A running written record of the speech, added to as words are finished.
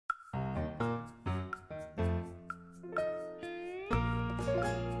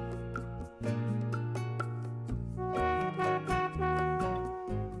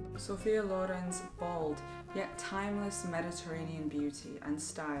Sophia Loren's bold yet timeless Mediterranean beauty and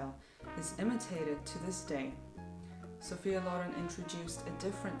style is imitated to this day. Sophia Loren introduced a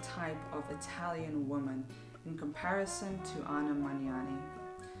different type of Italian woman in comparison to Anna Magnani,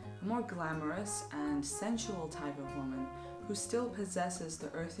 a more glamorous and sensual type of woman who still possesses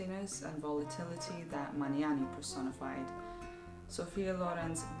the earthiness and volatility that Magnani personified. Sophia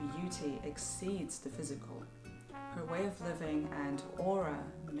Loren's beauty exceeds the physical. Her way of living and aura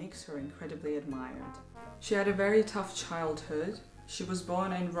makes her incredibly admired. She had a very tough childhood. She was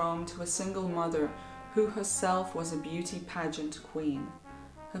born in Rome to a single mother who herself was a beauty pageant queen.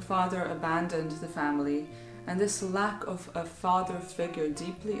 Her father abandoned the family, and this lack of a father figure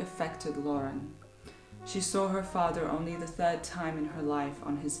deeply affected Loren. She saw her father only the third time in her life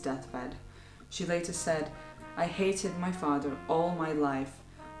on his deathbed. She later said, "I hated my father all my life,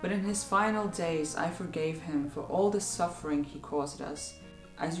 but in his final days I forgave him for all the suffering he caused us.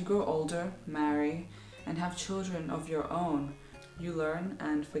 As you grow older, marry, and have children of your own, you learn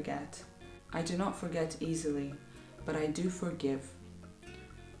and forget. I do not forget easily, but I do forgive."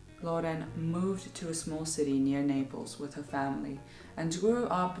 Loren moved to a small city near Naples with her family and grew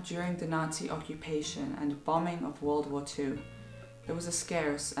up during the Nazi occupation and bombing of World War II. It was a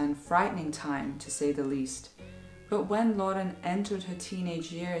scarce and frightening time, to say the least. But when Loren entered her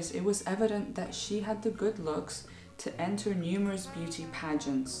teenage years, it was evident that she had the good looks to enter numerous beauty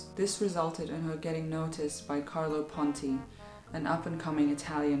pageants. This resulted in her getting noticed by Carlo Ponti, an up-and-coming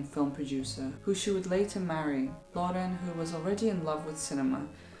Italian film producer, who she would later marry. Loren, who was already in love with cinema,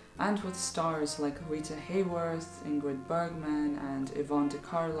 and with stars like Rita Hayworth, Ingrid Bergman, and Yvonne De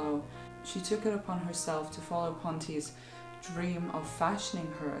Carlo, she took it upon herself to follow Ponti's dream of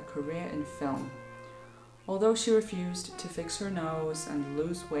fashioning her a career in film. Although she refused to fix her nose and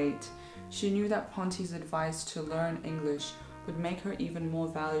lose weight, she knew that Ponti's advice to learn English would make her even more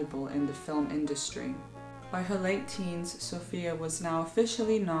valuable in the film industry. By her late teens, Sophia was now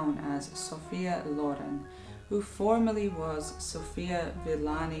officially known as Sophia Loren, who formerly was Sophia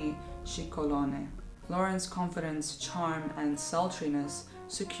Villani Ciccolone. Loren's confidence, charm, and sultriness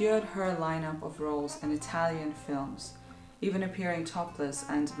secured her lineup of roles in Italian films, even appearing topless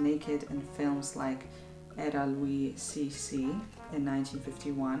and naked in films like Era lui sì sì in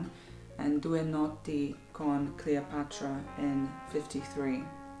 1951 and Due notti con Cleopatra in 1953.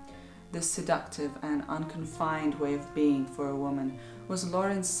 This seductive and unconfined way of being for a woman was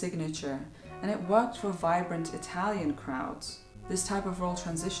Loren's signature, and it worked for vibrant Italian crowds. This type of role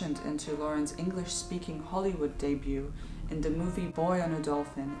transitioned into Loren's English-speaking Hollywood debut in the movie Boy on a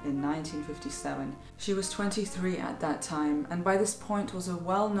Dolphin in 1957. She was 23 at that time, and by this point was a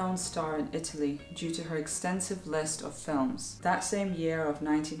well-known star in Italy due to her extensive list of films. That same year of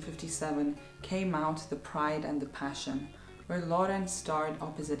 1957 came out The Pride and the Passion, where Loren starred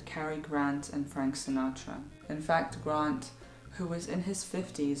opposite Cary Grant and Frank Sinatra. In fact, Grant, who was in his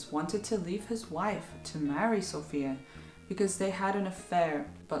 50s, wanted to leave his wife to marry Sophia because they had an affair,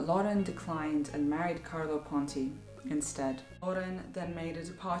 but Loren declined and married Carlo Ponti instead. Loren then made a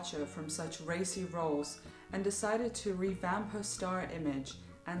departure from such racy roles and decided to revamp her star image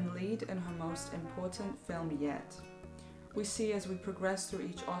and lead in her most important film yet. We see as we progress through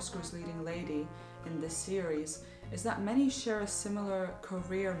each Oscars leading lady in this series is that many share a similar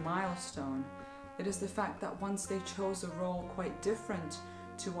career milestone. It is the fact that once they chose a role quite different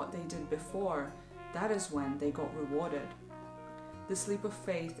to what they did before, that is when they got rewarded. This leap of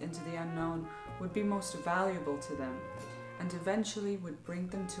faith into the unknown would be most valuable to them, and eventually would bring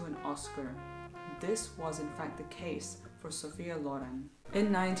them to an Oscar. This was in fact the case for Sophia Loren.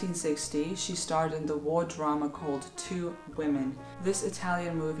 In 1960, she starred in the war drama called Two Women. This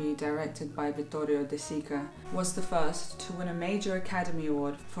Italian movie, directed by Vittorio De Sica, was the first to win a major Academy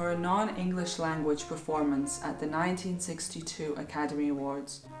Award for a non-English language performance at the 1962 Academy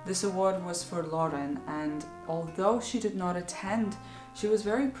Awards. This award was for Loren, and although she did not attend, she was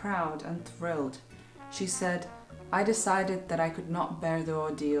very proud and thrilled. She said, "I decided that I could not bear the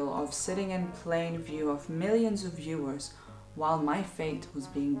ordeal of sitting in plain view of millions of viewers while my fate was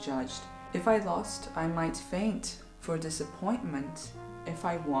being judged. If I lost, I might faint for disappointment. If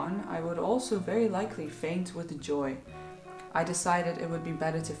I won, I would also very likely faint with joy. I decided it would be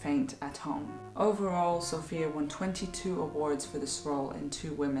better to faint at home." Overall, Sophia won 22 awards for this role in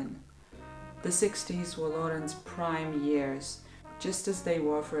Two Women. The 60s were Loren's prime years, just as they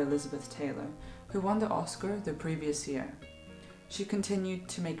were for Elizabeth Taylor, who won the Oscar the previous year. She continued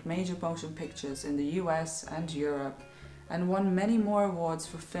to make major motion pictures in the US and Europe, and won many more awards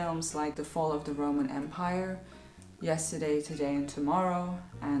for films like The Fall of the Roman Empire, Yesterday, Today and Tomorrow,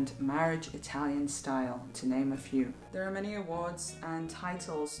 and Marriage Italian Style, to name a few. There are many awards and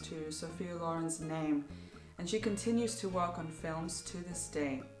titles to Sophia Loren's name, and she continues to work on films to this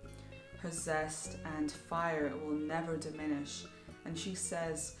day. Her zest and fire will never diminish, and she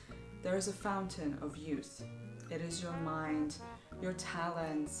says, "There is a fountain of youth. It is your mind, your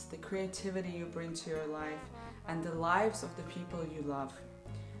talents, the creativity you bring to your life, and the lives of the people you love.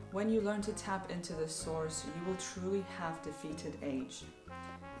 When you learn to tap into this source, you will truly have defeated age."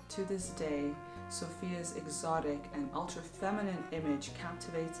 To this day, Sophia's exotic and ultra-feminine image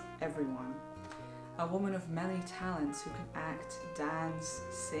captivates everyone. A woman of many talents who can act, dance,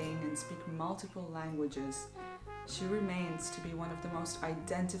 sing, and speak multiple languages, she remains to be one of the most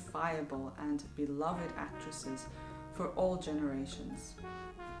identifiable and beloved actresses for all generations.